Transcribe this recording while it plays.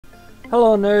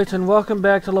Hello nerds and welcome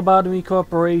back to Lobotomy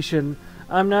Corporation.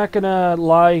 I'm not gonna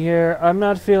lie here, I'm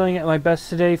not feeling at my best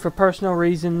today for personal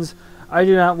reasons I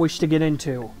do not wish to get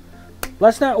into.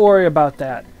 Let's not worry about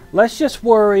that. Let's just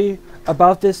worry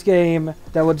about this game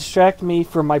that will distract me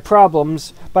from my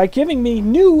problems by giving me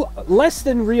new, less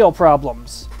than real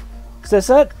problems. Does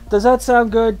that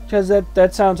sound good? Because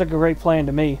that sounds like a great plan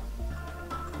to me.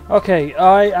 Okay,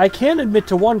 I can admit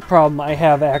to one problem I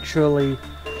have actually,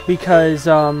 because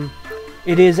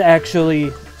it is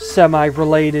actually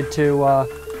semi-related to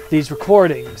these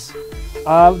recordings.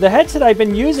 The headset I've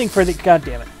been using for the... God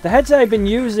damn it. The headset I've been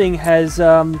using has,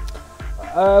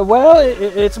 well,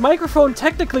 its microphone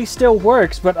technically still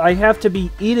works, but I have to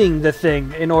be eating the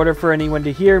thing in order for anyone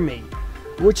to hear me,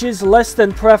 which is less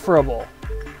than preferable.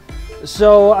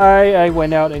 So I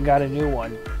went out and got a new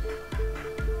one.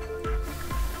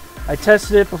 I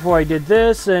tested it before I did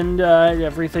this, and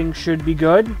everything should be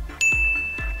good.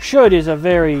 Should is a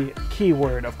very key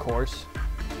word, of course.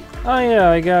 Oh yeah,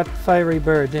 I got Fiery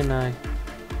Bird, didn't I?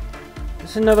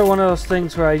 It's another one of those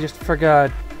things where I just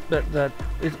forgot that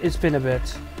it's been a bit.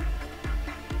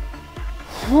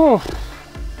 Whew.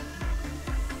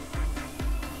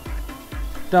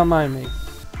 Don't mind me.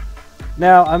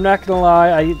 Now, I'm not gonna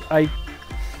lie,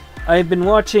 I've been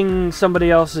watching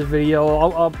somebody else's video.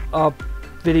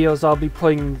 Videos, I'll be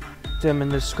putting them in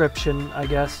the description, I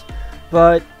guess.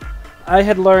 But I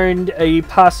had learned a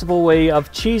possible way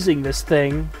of cheesing this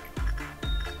thing,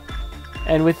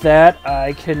 and with that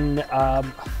I can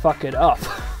fuck it up.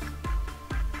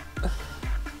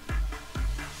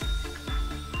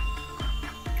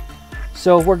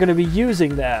 So we're going to be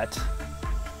using that,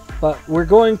 but we're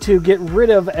going to get rid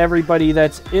of everybody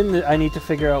that's in the... I need to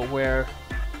figure out where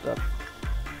the...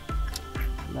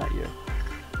 Not you.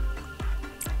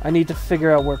 I need to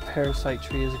figure out where Parasite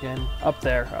Tree is again. Up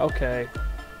there. Okay.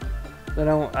 I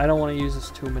don't want to use this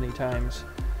too many times.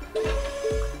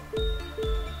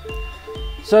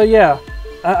 So yeah,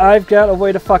 I've got a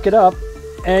way to fuck it up,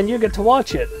 and you get to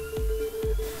watch it.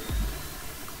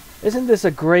 Isn't this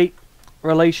a great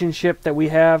relationship that we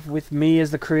have with me as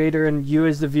the creator and you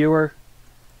as the viewer?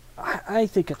 I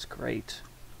think it's great.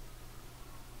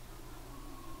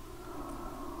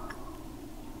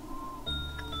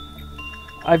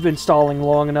 I've been stalling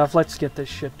long enough. Let's get this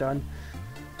shit done.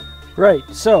 Right,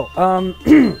 so,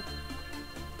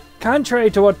 contrary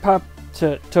to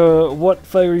what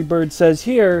Fiery Bird says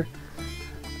here,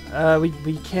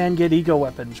 we can get ego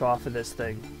weapons off of this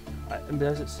thing.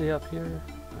 Does it say up here?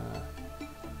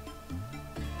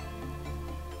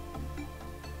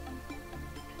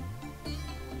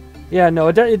 Yeah, no,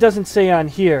 it doesn't say on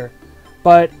here,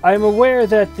 but I'm aware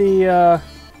that the,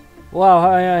 wow,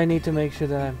 I need to make sure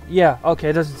that I'm... Yeah, okay,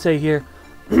 it doesn't say here.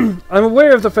 I'm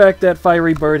aware of the fact that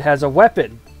Fiery Bird has a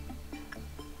weapon.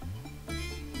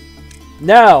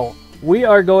 Now, we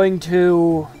are going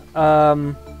to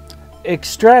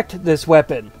extract this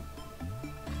weapon.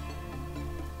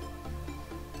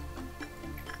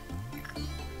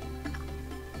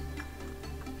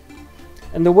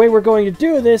 And the way we're going to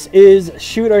do this is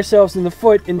shoot ourselves in the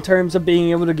foot in terms of being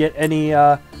able to get any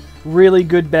really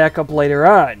good backup later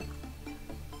on.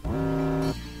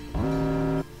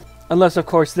 Unless, of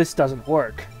course, this doesn't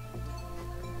work.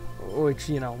 Which,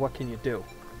 you know, what can you do?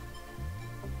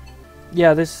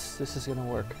 Yeah, this is gonna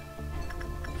work.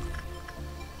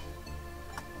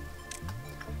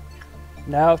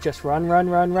 Now, just run.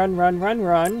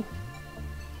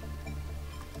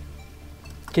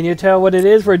 Can you tell what it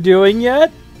is we're doing yet?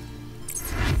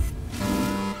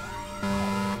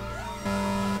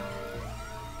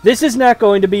 This is not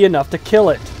going to be enough to kill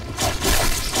it.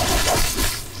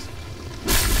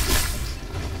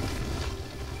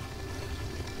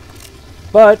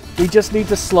 But we just need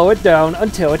to slow it down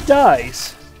until it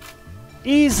dies.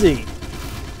 Easy.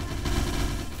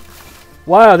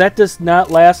 Wow, that does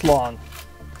not last long.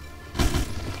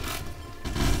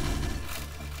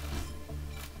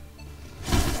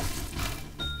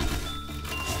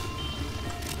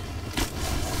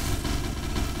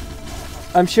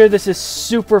 I'm sure this is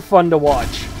super fun to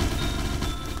watch.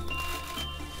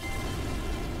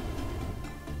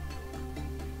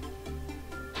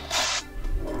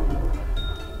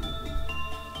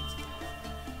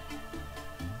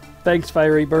 Thanks,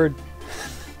 Fiery Bird.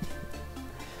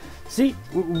 See,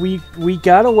 we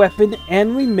got a weapon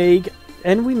and we made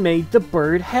the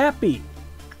bird happy.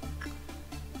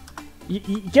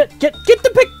 Get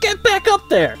back up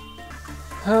there.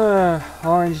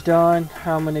 Orange Dawn.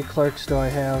 How many clerks do I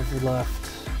have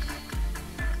left?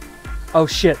 Oh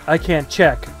shit! I can't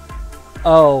check.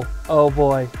 Oh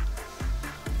boy.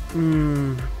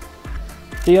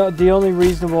 The only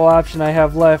reasonable option I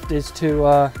have left is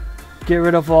to get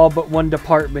rid of all but one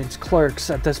department's clerks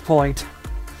at this point.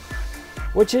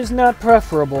 Which is not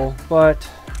preferable, but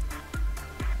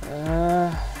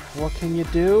what can you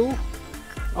do?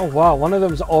 Oh wow, one of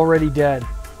them's already dead.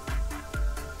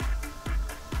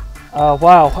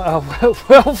 Wow,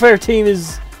 welfare team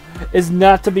is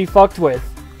not to be fucked with.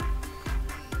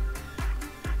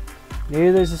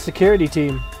 Maybe there's a security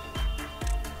team.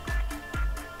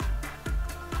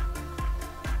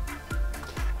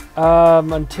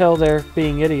 Until they're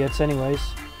being idiots anyways.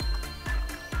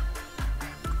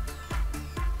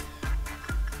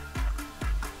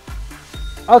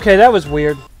 Okay, that was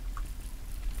weird.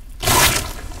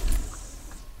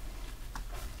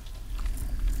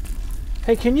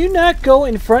 Hey, can you not go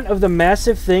in front of the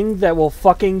massive thing that will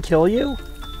fucking kill you?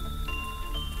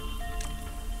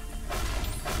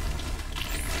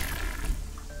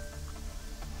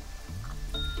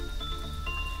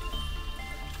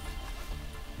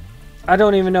 I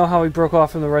don't even know how he broke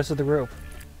off from the rest of the group.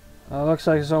 Looks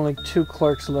like there's only 2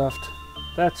 clerks left.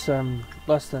 That's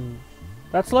less than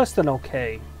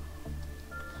okay.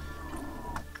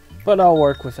 But I'll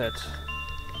work with it.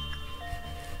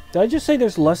 Did I just say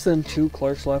there's less than 2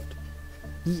 clerks left?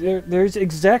 There's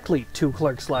exactly 2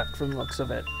 clerks left from the looks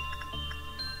of it.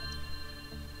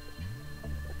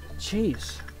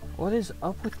 Jeez, what is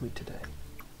up with me today?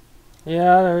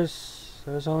 Yeah,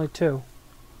 there's only 2.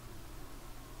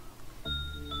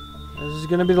 This is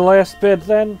gonna be the last bit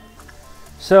then.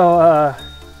 So,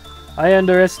 I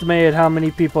underestimated how many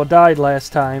people died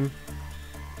last time.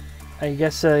 I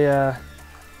guess that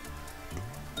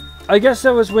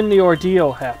was when the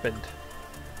ordeal happened.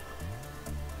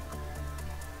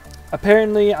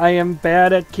 Apparently, I am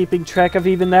bad at keeping track of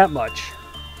even that much.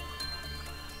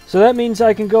 So that means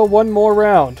I can go one more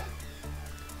round.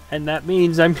 And that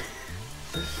means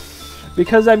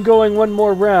because I'm going one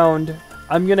more round,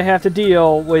 I'm gonna have to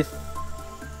deal with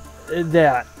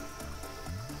that.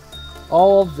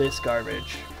 All of this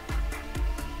garbage.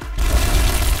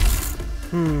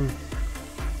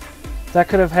 That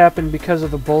could have happened because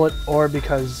of the bullet or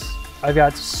because I've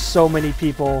got so many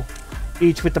people,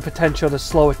 each with the potential to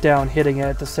slow it down, hitting it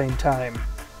at the same time.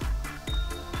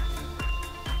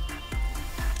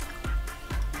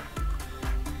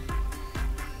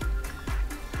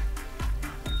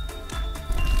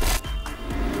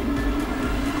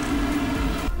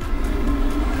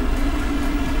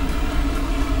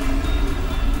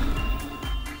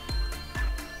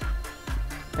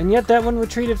 And yet that one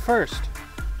retreated first.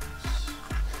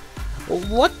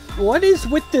 What is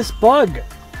with this bug?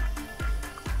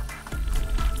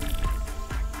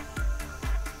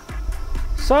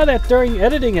 Saw that during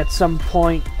editing at some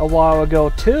point a while ago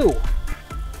too.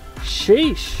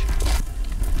 Sheesh.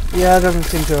 Yeah, it doesn't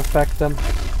seem to affect them.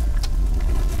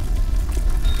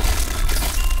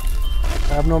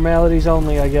 Abnormalities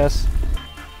only, I guess.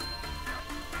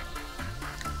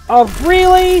 Oh,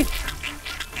 really?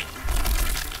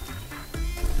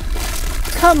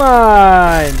 Come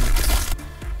on!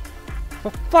 For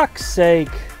fuck's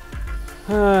sake.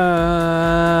 He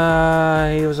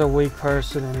was a weak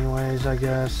person anyways, I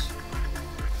guess.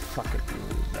 Fucking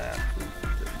lose that.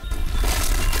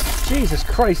 Jesus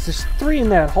Christ, there's 3 in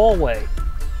that hallway.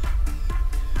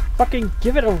 Fucking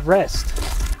give it a rest.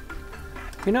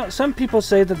 You know, some people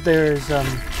say that there's,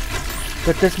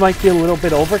 that this might be a little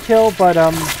bit overkill, but,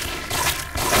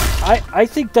 I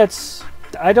think that's...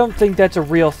 I don't think that's a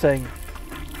real thing.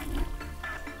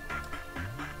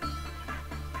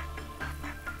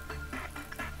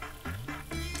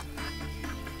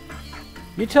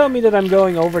 You tell me that I'm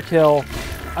going overkill.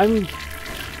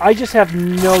 I just have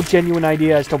no genuine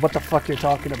idea as to what the fuck you're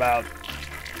talking about.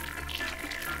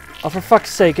 Oh, for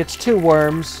fuck's sake, it's 2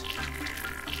 worms.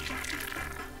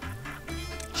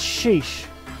 Sheesh.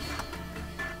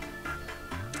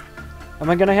 Am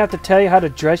I gonna have to tell you how to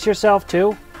dress yourself,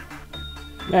 too?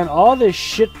 Man, all this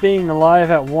shit being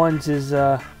alive at once is,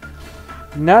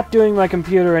 not doing my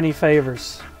computer any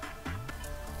favors.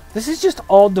 This is just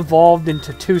all devolved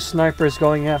into 2 snipers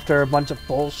going after a bunch of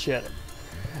bullshit.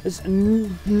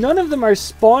 None of them are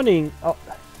spawning... Oh,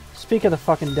 speak of the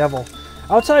fucking devil.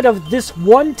 Outside of this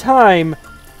one time...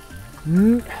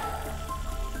 None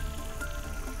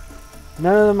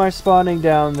of them are spawning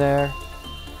down there.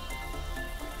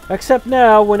 Except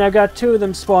now, when I've got 2 of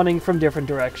them spawning from different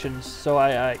directions. So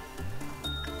I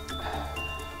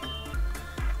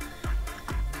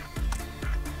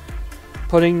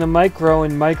putting the micro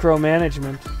in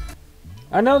micromanagement.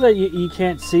 I know that you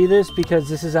can't see this because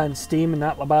this is on Steam and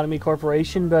not Lobotomy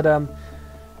Corporation, but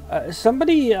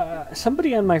somebody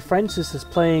on my friends list is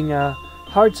playing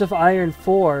Hearts of Iron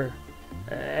 4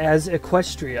 as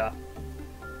Equestria.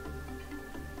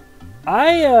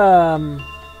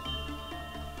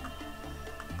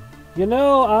 You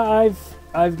know,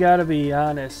 I've got to be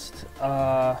honest.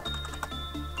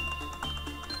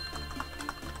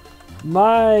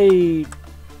 My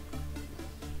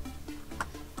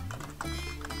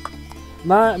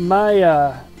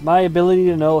ability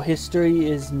to know history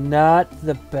is not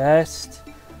the best,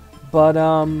 but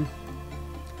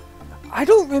I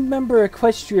don't remember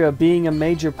Equestria being a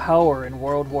major power in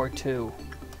World War II.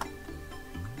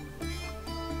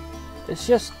 It's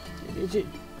just,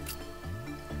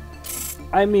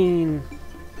 I mean,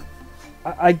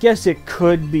 I guess it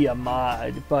could be a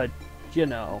mod, but, you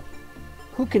know,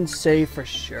 who can say for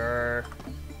sure?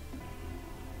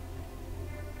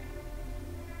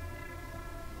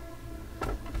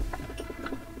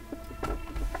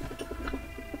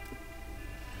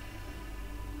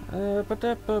 I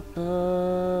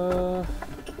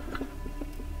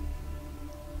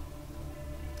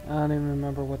don't even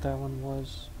remember what that one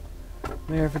was.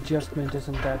 Mayor of Adjustment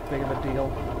isn't that big of a deal.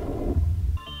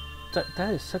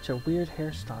 That is such a weird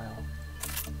hairstyle.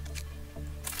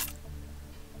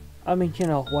 I mean, you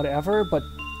know, whatever, but...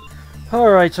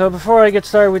 Alright, so before I get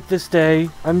started with this day,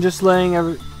 I'm just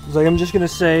I'm just gonna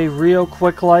say real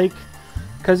quick,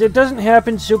 because it doesn't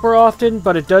happen super often,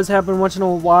 but it does happen once in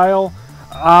a while.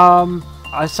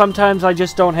 Sometimes I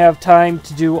just don't have time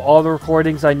to do all the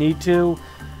recordings I need to,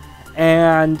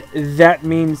 and that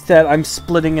means that I'm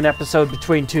splitting an episode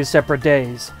between 2 separate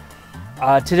days.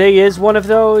 Today is one of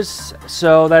those,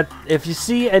 so that if you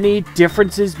see any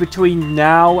differences between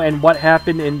now and what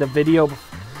happened in the video,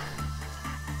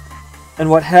 and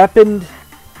what happened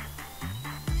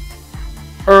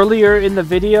earlier in the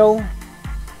video,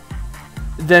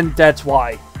 then that's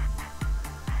why.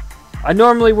 I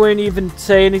normally wouldn't even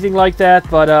say anything like that,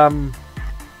 but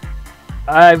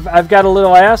I've got a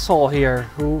little asshole here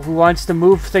who wants to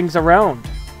move things around,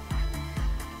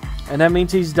 and that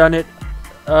means he's done it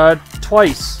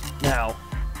twice now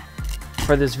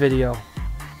for this video.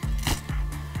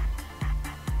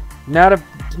 Not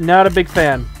a big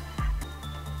fan.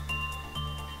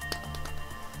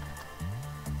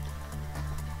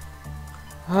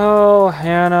 Oh,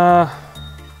 Hannah.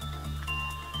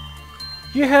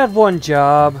 You had one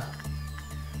job.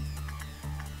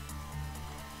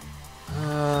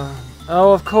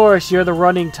 Oh, of course, you're the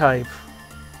running type.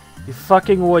 You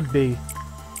fucking would be.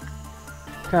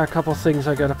 Got a couple things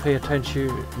I gotta pay attention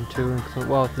to.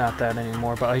 Well, not that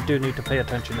anymore, but I do need to pay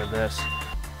attention to this.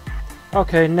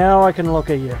 Okay, now I can look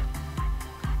at you.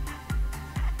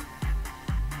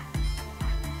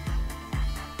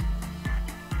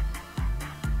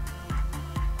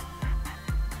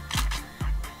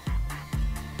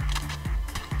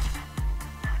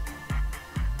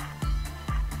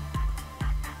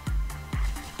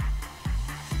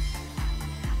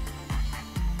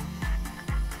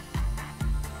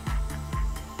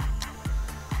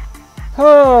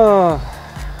 Oh.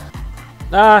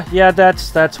 Yeah,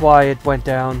 that's why it went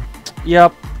down.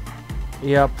 Yep.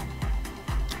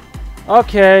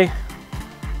 Okay.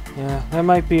 Yeah, that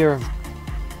might be a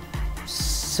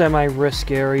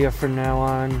semi-risk area from now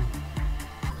on.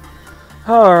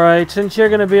 Alright, since you're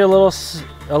gonna be a little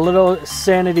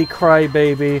sanity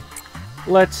crybaby,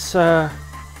 let's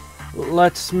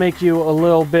make you a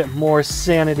little bit more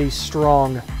sanity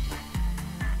strong.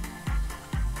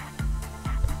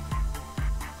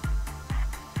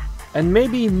 And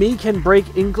maybe me can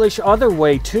break English other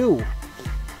way, too.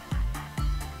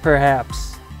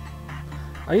 Perhaps.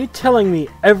 Are you telling me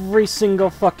every single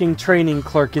fucking training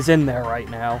clerk is in there right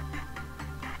now?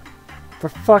 For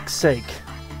fuck's sake.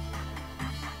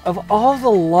 Of all the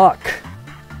luck.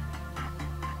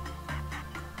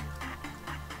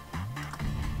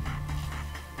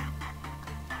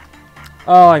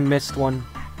 Oh, I missed one.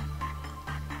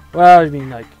 Well, I mean,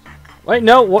 like... Wait,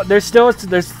 no, what? There's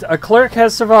a clerk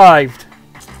has survived.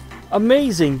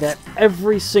 Amazing that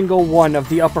every single one of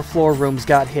the upper floor rooms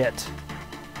got hit.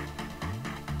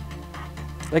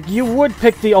 Like, you would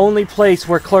pick the only place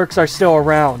where clerks are still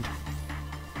around.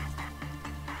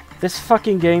 This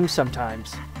fucking game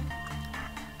sometimes.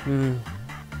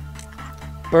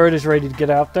 Bird is ready to get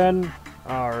out then?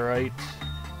 Alright.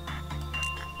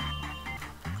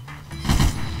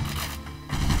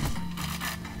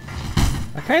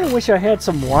 I kind of wish I had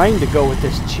some wine to go with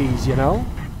this cheese, you know?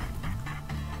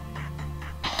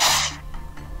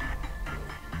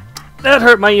 That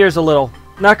hurt my ears a little.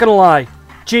 Not gonna lie.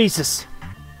 Jesus.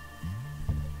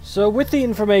 So with the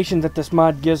information that this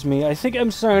mod gives me, I think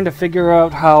I'm starting to figure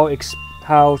out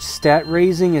how stat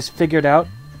raising is figured out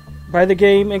by the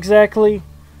game exactly.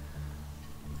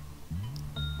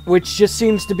 which just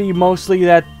seems to be mostly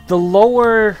that the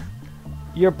lower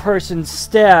your person's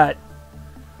stat,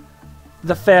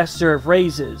 the faster it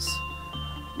raises.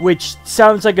 Which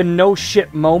sounds like a no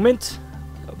shit moment,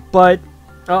 but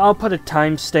I'll put a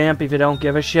timestamp if you don't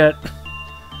give a shit.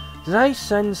 Did I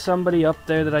send somebody up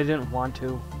there that I didn't want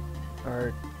to?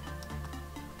 Or...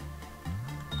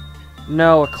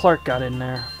 No, a clerk got in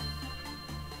there.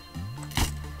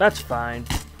 That's fine.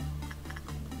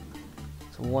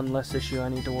 It's one less issue I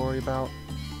need to worry about.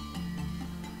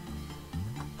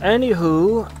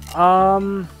 Anywho,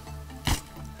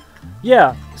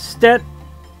 yeah,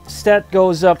 stat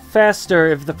goes up faster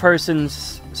if the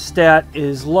person's stat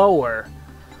is lower.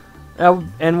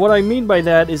 And what I mean by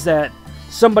that is that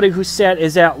somebody whose stat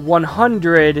is at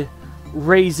 100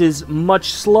 raises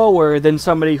much slower than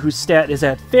somebody whose stat is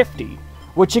at 50.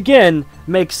 Which again,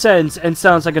 makes sense and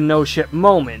sounds like a no-shit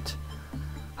moment.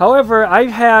 However,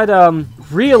 I've had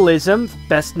Realism,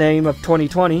 best name of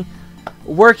 2020,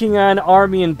 working on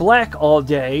Army in Black all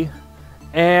day,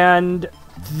 and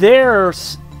their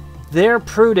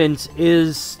prudence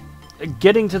is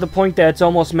getting to the point that it's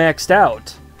almost maxed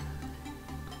out.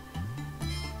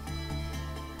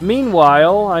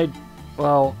 Meanwhile,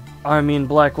 Army in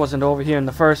Black wasn't over here in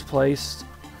the first place.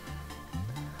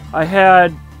 I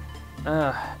had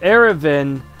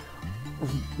Erevan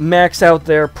max out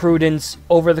their prudence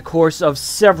over the course of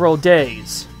several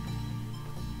days.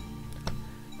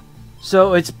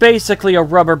 So it's basically a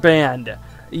rubber band.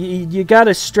 You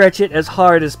gotta stretch it as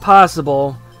hard as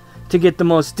possible to get the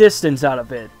most distance out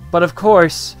of it. But of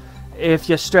course, if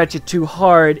you stretch it too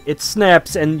hard, it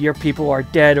snaps and your people are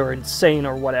dead or insane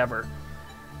or whatever.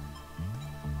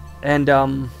 And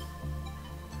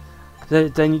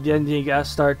then you gotta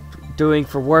start doing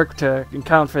for work to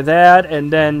account for that,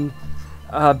 and then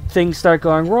things start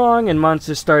going wrong, and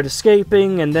monsters start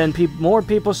escaping, and then more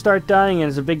people start dying, and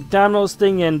it's a big dominoes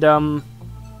thing, and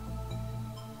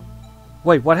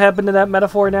wait, what happened to that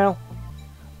metaphor now?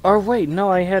 Or wait,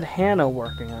 no, I had Hannah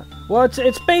working on it. Well,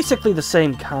 it's basically the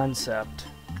same concept.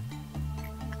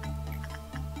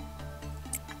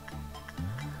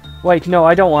 Wait, no,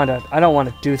 I don't want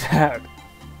to do that.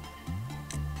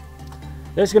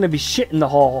 There's gonna be shit in the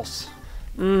halls.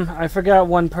 I forgot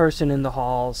one person in the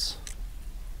halls.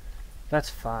 That's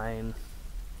fine.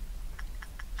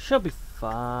 She'll be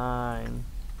fine.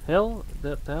 Hell,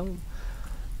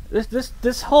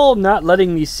 this whole not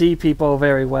letting me see people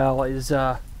very well is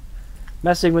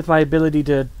messing with my ability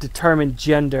to determine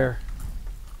gender.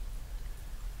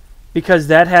 Because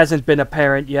that hasn't been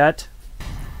apparent yet.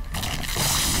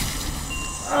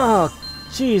 Oh,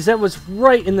 jeez, that was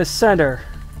right in the center.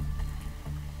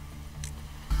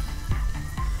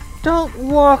 Don't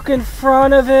walk in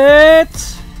front of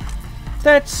it!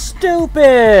 That's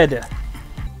stupid!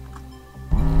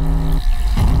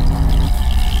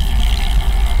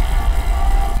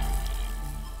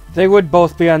 They would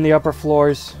both be on the upper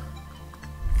floors.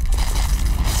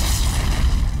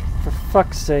 For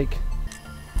fuck's sake.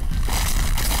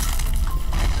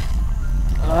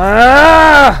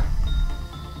 Ah!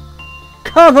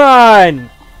 Come on!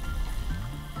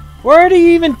 Where'd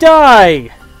he even die?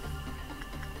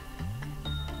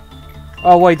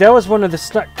 Oh wait, that was one of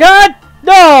the God!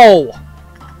 No!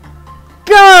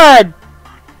 God!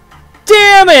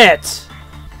 Damn it!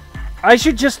 I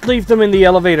should just leave them in the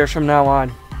elevators from now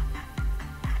on.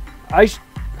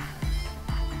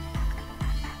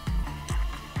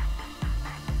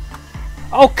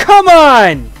 Oh, come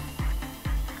on!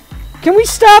 Can we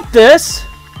stop this?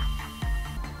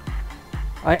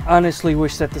 I honestly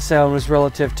wish that the sound was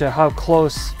relative to how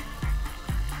close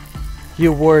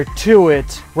you were to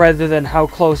it, rather than how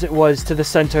close it was to the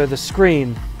center of the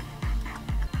screen.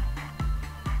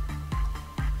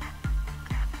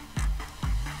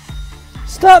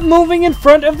 Stop moving in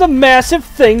front of the massive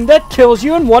thing that kills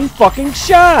you in one fucking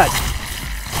shot!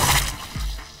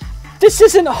 This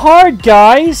isn't hard,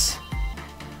 guys!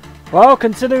 Well,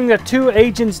 considering that 2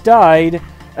 agents died,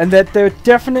 and that there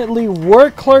definitely were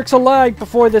clerks alive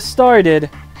before this started,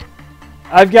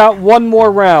 I've got one more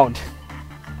round.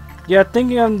 Yeah,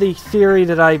 thinking on the theory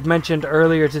that I mentioned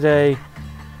earlier today,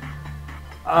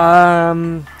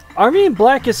 Army in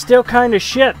Black is still kind of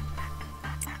shit.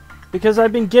 Because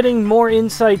I've been getting more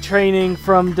insight training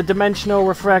from the Dimensional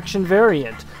Refraction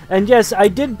variant. And yes, I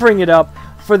did bring it up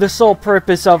for the sole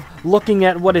purpose of looking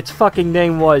at what its fucking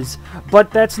name was.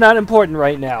 But that's not important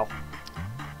right now.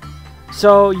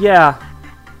 So, yeah.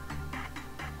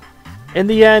 In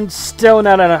the end, still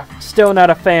not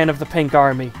a fan of the Pink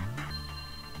Army.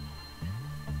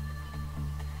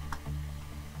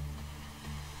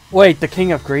 Wait, the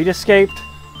King of Greed escaped?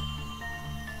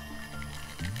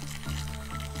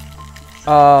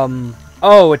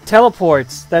 Oh, it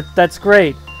teleports. That's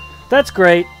great. That's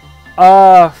great.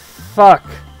 Fuck.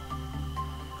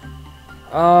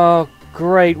 Oh,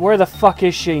 great. Where the fuck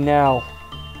is she now?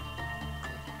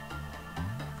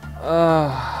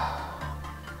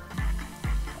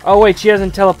 Oh, wait, she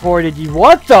hasn't teleported you.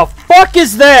 What the fuck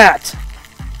is that?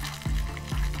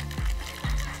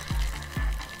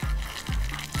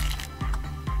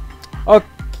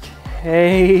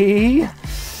 Okay.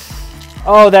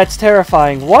 Oh, that's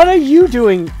terrifying. What are you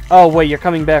doing? Oh, wait, you're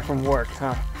coming back from work,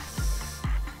 huh?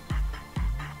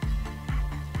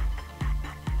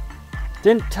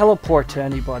 Didn't teleport to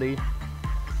anybody.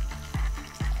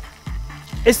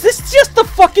 Is this just the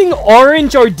fucking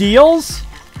orange ordeals?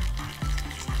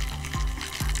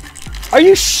 Are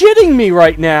you shitting me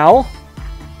right now?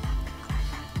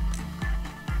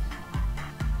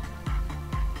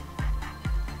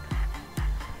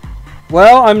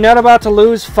 Well, I'm not about to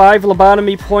lose 5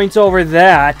 lobotomy points over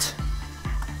that.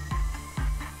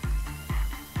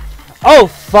 Oh,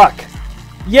 fuck.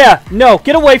 Yeah, no,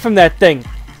 get away from that thing.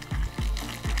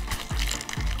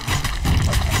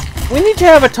 We need to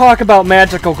have a talk about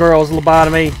magical girls,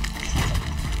 Lobotomy.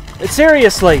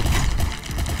 Seriously.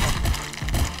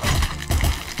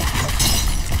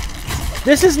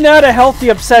 This is not a healthy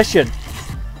obsession.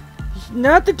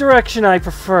 Not the direction I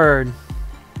preferred.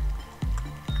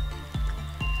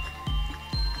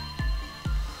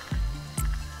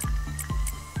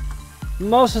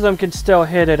 Most of them can still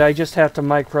hit it, I just have to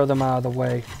micro them out of the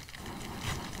way.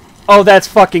 Oh, that's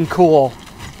fucking cool.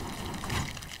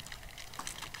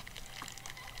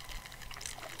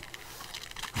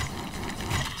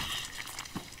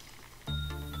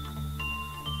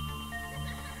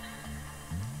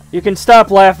 You can stop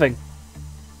laughing.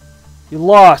 You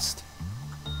lost.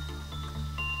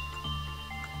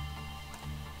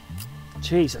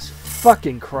 Jesus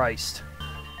fucking Christ.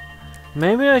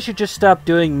 Maybe I should just stop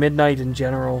doing midnight in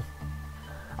general.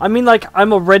 I mean, like,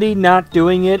 I'm already not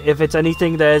doing it if it's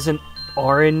anything that isn't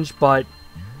orange, but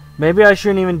maybe I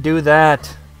shouldn't even do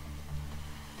that.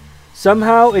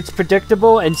 Somehow it's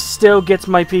predictable and still gets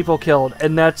my people killed,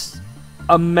 and that's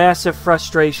a massive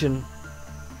frustration.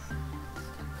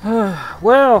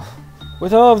 Well,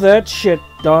 with all of that shit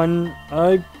done,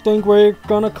 I think we're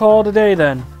gonna call it a day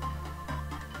then.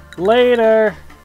 Later!